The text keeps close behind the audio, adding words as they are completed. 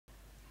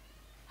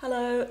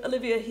Hello,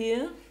 Olivia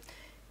here.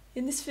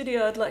 In this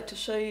video I'd like to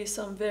show you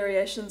some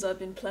variations I've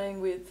been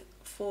playing with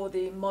for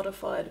the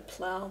modified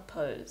plough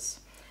pose.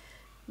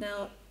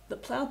 Now, the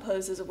plough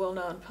pose is a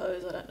well-known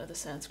pose, I don't know the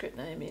Sanskrit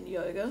name, in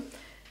yoga,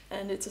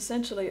 and it's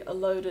essentially a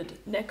loaded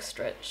neck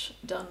stretch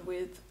done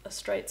with a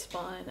straight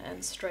spine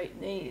and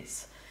straight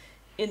knees.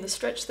 In the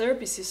stretch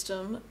therapy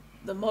system,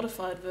 the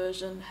modified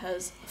version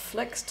has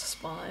flexed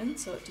spine,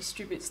 so it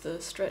distributes the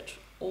stretch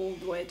all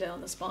the way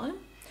down the spine,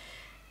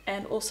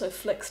 and also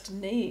flexed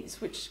knees,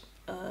 which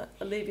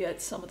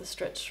alleviates some of the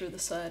stretch through the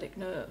sciatic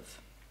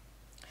nerve.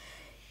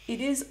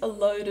 It is a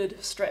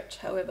loaded stretch,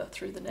 however,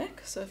 through the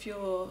neck, so if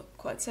you're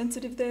quite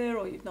sensitive there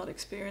or you've not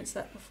experienced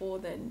that before,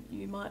 then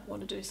you might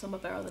want to do some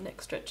of our other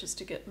neck stretches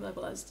to get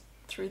mobilized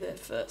through there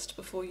first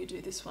before you do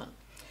this one.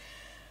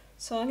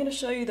 So I'm going to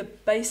show you the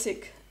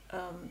basic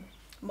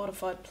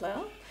modified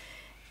plough,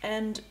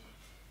 and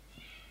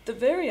the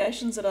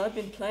variations that I've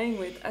been playing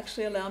with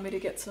actually allow me to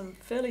get some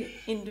fairly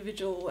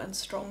individual and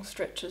strong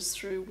stretches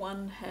through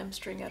one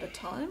hamstring at a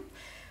time,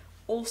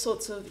 all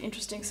sorts of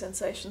interesting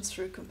sensations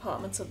through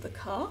compartments of the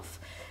calf,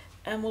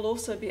 and we'll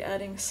also be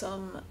adding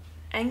some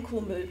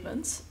ankle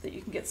movements that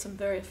you can get some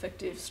very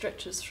effective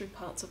stretches through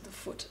parts of the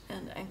foot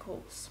and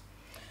ankles.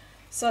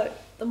 So,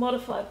 the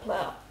modified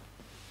plough.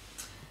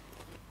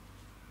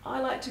 I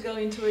like to go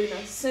into it in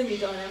a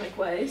semi-dynamic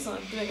way, so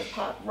I'm doing a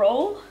part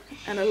roll,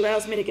 and it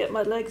allows me to get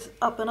my legs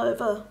up and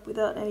over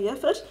without any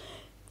effort.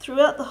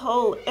 Throughout the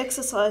whole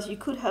exercise, you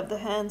could have the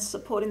hands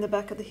supporting the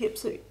back of the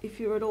hips if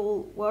you're at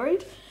all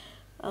worried,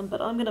 but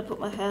I'm going to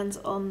put my hands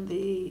on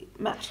the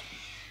mat.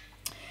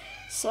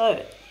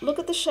 So, look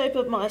at the shape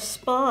of my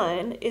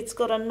spine. It's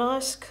got a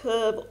nice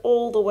curve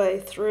all the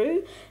way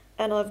through,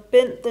 and I've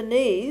bent the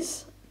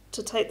knees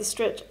to take the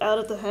stretch out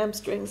of the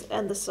hamstrings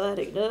and the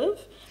sciatic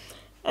nerve.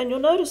 And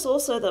you'll notice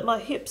also that my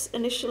hips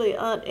initially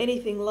aren't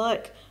anything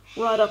like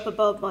right up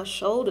above my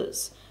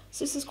shoulders.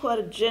 So this is quite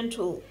a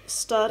gentle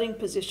starting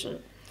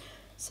position.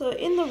 So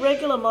in the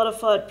regular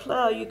modified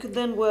plough, you can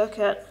then work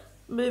at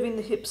moving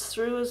the hips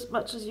through as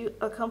much as you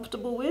are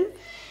comfortable with.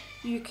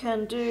 You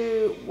can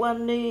do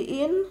one knee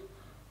in,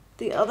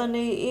 the other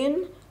knee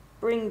in,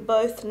 bring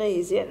both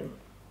knees in.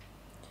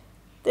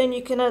 Then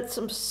you can add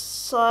some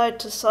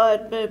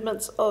side-to-side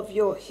movements of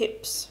your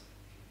hips.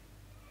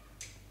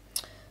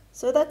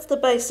 So that's the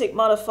basic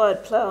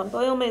modified plough, and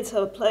by all means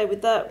have a play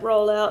with that,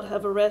 roll out,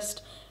 have a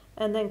rest,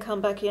 and then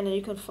come back in and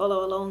you can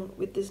follow along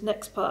with this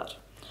next part.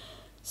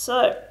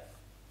 So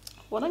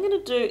what I'm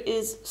going to do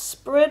is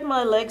spread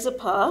my legs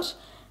apart,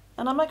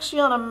 and I'm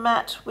actually on a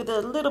mat with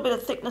a little bit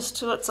of thickness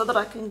to it so that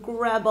I can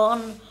grab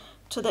on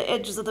to the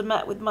edges of the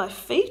mat with my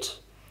feet.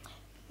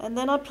 And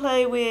then I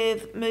play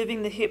with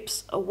moving the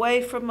hips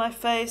away from my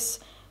face,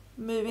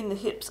 moving the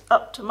hips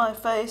up to my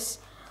face.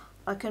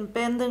 I can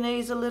bend the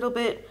knees a little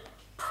bit,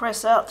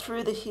 press out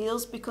through the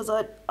heels, because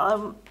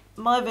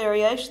my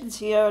variations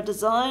here are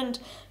designed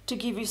to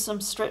give you some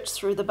stretch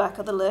through the back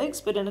of the legs,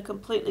 but in a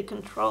completely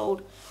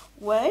controlled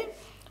way.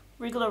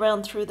 Wriggle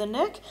around through the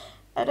neck.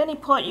 At any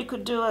point you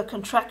could do a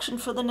contraction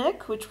for the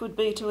neck, which would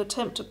be to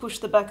attempt to push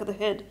the back of the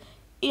head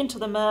into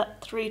the mat,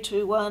 3,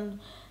 2,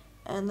 1,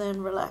 and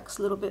then relax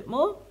a little bit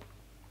more.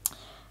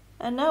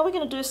 And now we're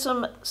going to do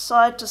some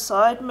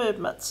side-to-side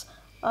movements.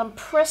 I'm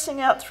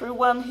pressing out through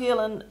one heel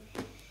and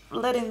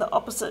letting the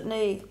opposite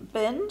knee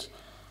bend,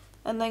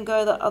 and then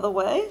go the other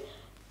way.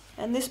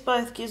 And this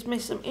both gives me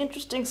some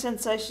interesting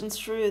sensations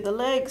through the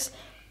legs,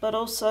 but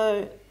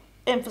also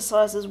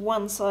emphasizes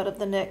one side of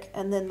the neck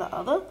and then the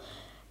other.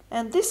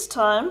 And this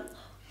time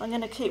I'm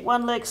going to keep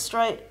one leg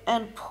straight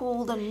and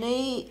pull the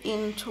knee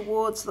in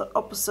towards the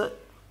opposite,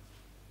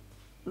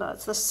 no,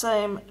 it's the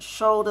same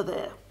shoulder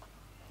there.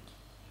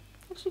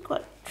 Actually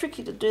quite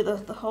tricky to do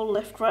the whole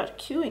left-right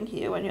cueing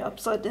here when you're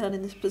upside down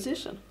in this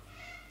position.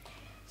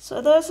 So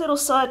those little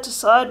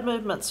side-to-side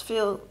movements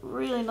feel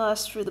really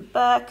nice through the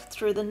back,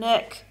 through the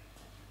neck.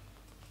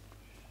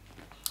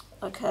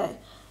 Okay,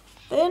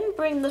 then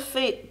bring the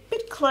feet a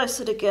bit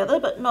closer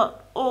together, but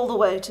not all the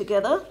way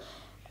together,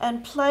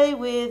 and play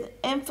with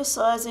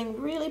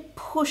emphasizing really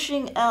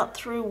pushing out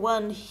through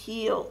one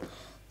heel.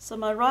 So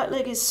my right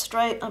leg is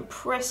straight, I'm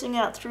pressing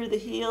out through the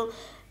heel,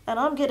 and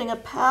I'm getting a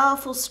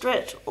powerful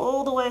stretch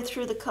all the way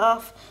through the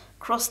calf,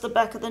 across the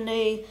back of the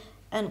knee,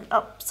 and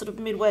up sort of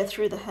midway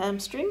through the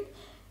hamstring.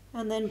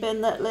 And then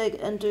bend that leg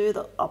and do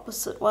the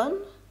opposite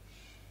one.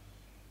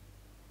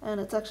 And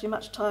it's actually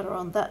much tighter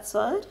on that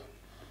side.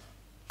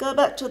 Go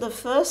back to the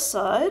first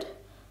side,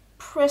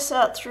 press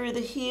out through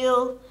the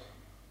heel,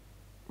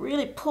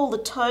 really pull the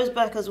toes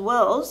back as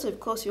well. So of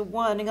course you're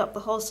winding up the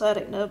whole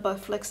sciatic nerve by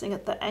flexing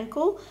at the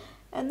ankle.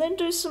 And then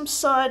do some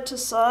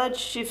side-to-side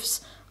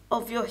shifts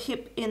of your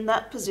hip in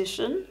that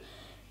position.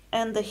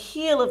 And the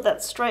heel of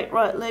that straight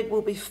right leg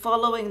will be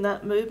following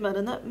that movement,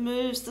 and that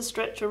moves the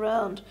stretch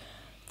around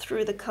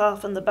through the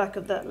calf and the back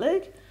of that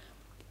leg.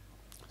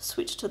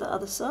 Switch to the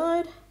other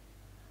side.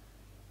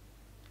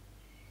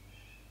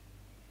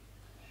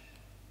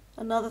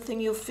 Another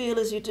thing you'll feel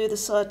as you do the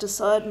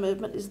side-to-side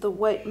movement is the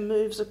weight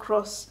moves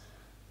across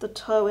the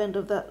toe end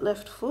of that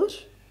left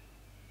foot.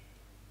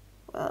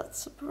 Wow, it's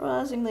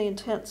surprisingly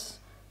intense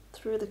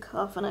through the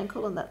calf and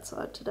ankle on that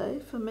side today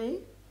for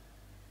me.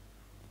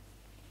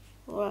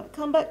 Alright,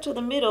 come back to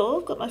the middle.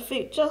 I've got my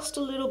feet just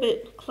a little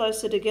bit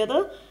closer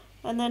together,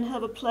 and then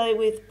have a play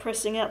with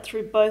pressing out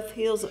through both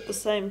heels at the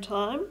same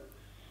time.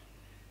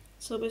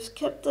 So we've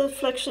kept the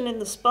flexion in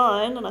the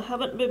spine, and I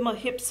haven't moved my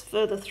hips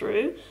further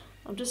through.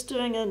 I'm just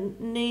doing a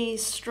knee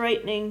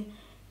straightening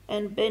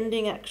and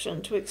bending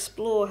action to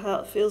explore how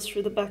it feels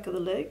through the back of the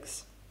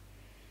legs.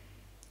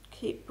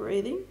 Keep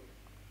breathing.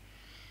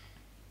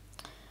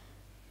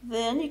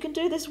 Then you can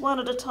do this one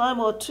at a time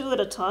or two at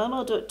a time.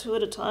 I'll do it two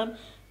at a time.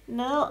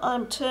 Now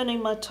I'm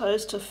turning my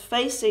toes to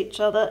face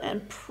each other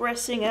and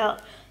pressing out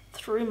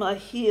through my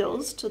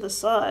heels to the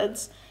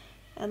sides.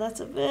 And that's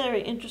a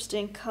very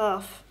interesting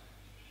calf,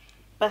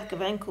 back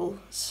of ankle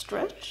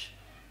stretch.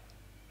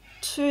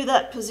 To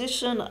that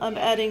position, I'm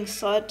adding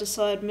side to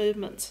side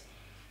movements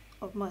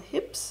of my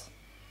hips.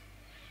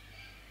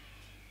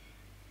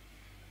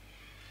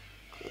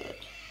 Good.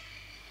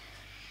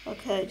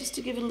 Okay, just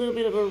to give it a little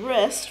bit of a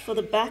rest for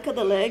the back of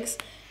the legs,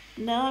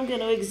 now I'm going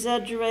to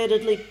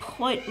exaggeratedly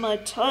point my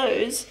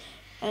toes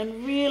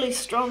and really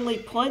strongly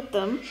point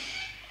them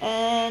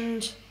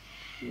and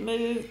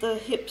move the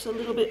hips a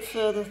little bit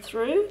further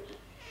through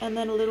and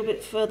then a little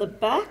bit further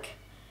back.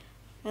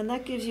 And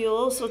that gives you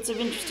all sorts of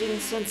interesting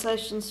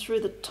sensations through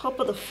the top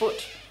of the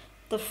foot,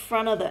 the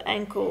front of the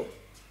ankle.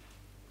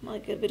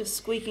 Might get a bit of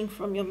squeaking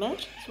from your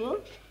mat as well.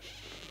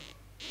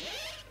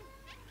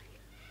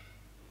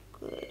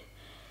 Good.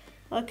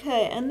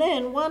 Okay, and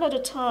then one at a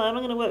time,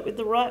 I'm going to work with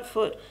the right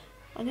foot.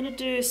 I'm going to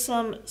do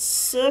some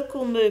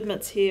circle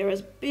movements here,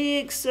 as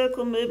big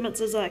circle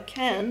movements as I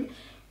can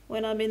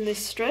when I'm in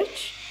this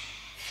stretch.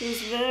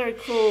 Feels very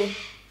cool.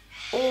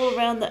 All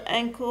around the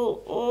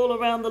ankle, all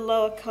around the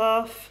lower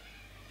calf,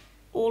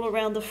 all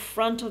around the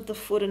front of the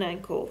foot and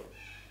ankle.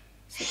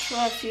 So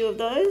try a few of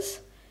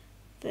those.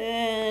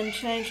 Then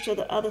change to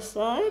the other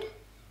side.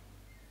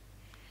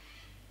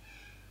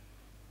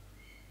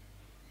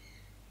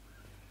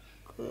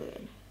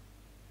 Good.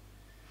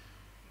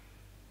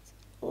 It's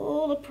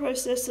all a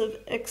process of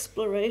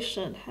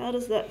exploration. How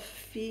does that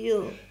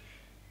feel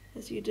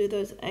as you do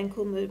those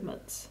ankle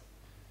movements?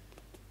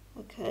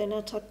 Okay,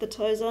 now tuck the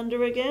toes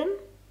under again.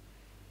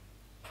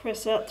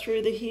 Press out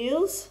through the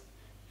heels.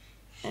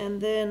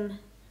 And then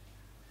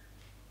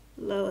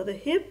lower the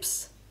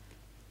hips.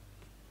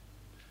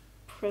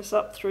 Press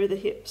up through the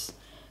hips.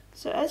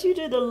 So as you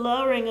do the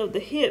lowering of the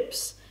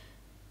hips,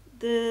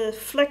 the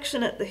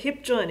flexion at the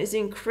hip joint is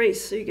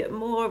increased, so you get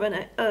more of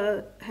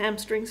a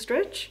hamstring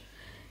stretch.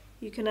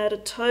 You can add a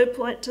toe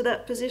point to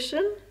that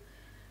position.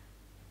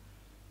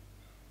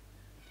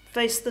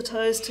 Face the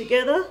toes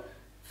together,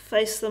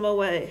 face them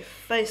away.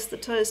 Face the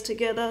toes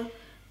together,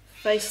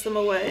 face them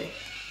away.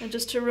 And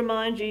just to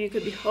remind you, you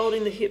could be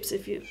holding the hips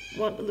if you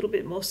want a little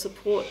bit more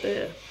support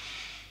there.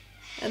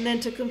 And then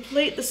to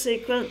complete the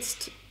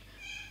sequence,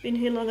 been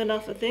here long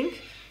enough I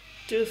think,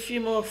 do a few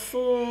more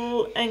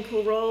full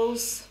ankle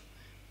rolls,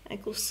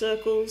 ankle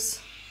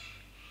circles.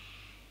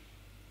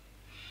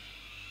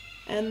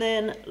 And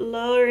then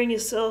lowering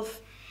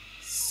yourself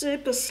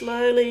super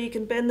slowly. You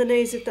can bend the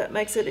knees if that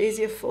makes it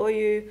easier for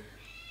you.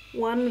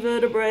 One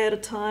vertebrae at a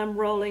time,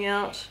 rolling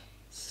out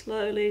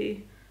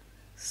slowly,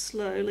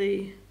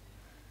 slowly,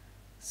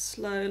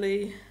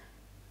 slowly.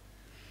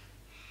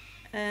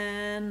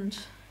 And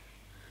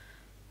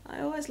I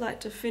always like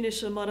to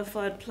finish a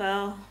modified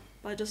plough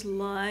by just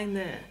lying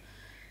there,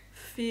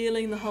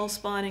 feeling the whole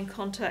spine in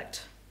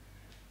contact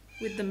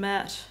with the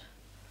mat,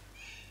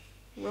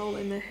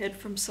 rolling the head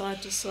from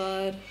side to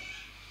side.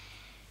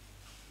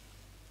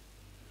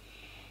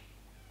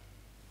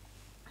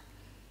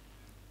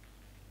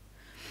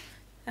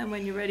 And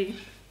when you're ready,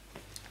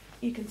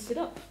 you can sit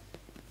up.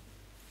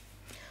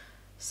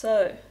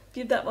 So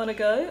give that one a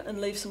go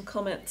and leave some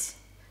comments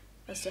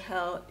as to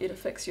how it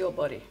affects your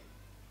body.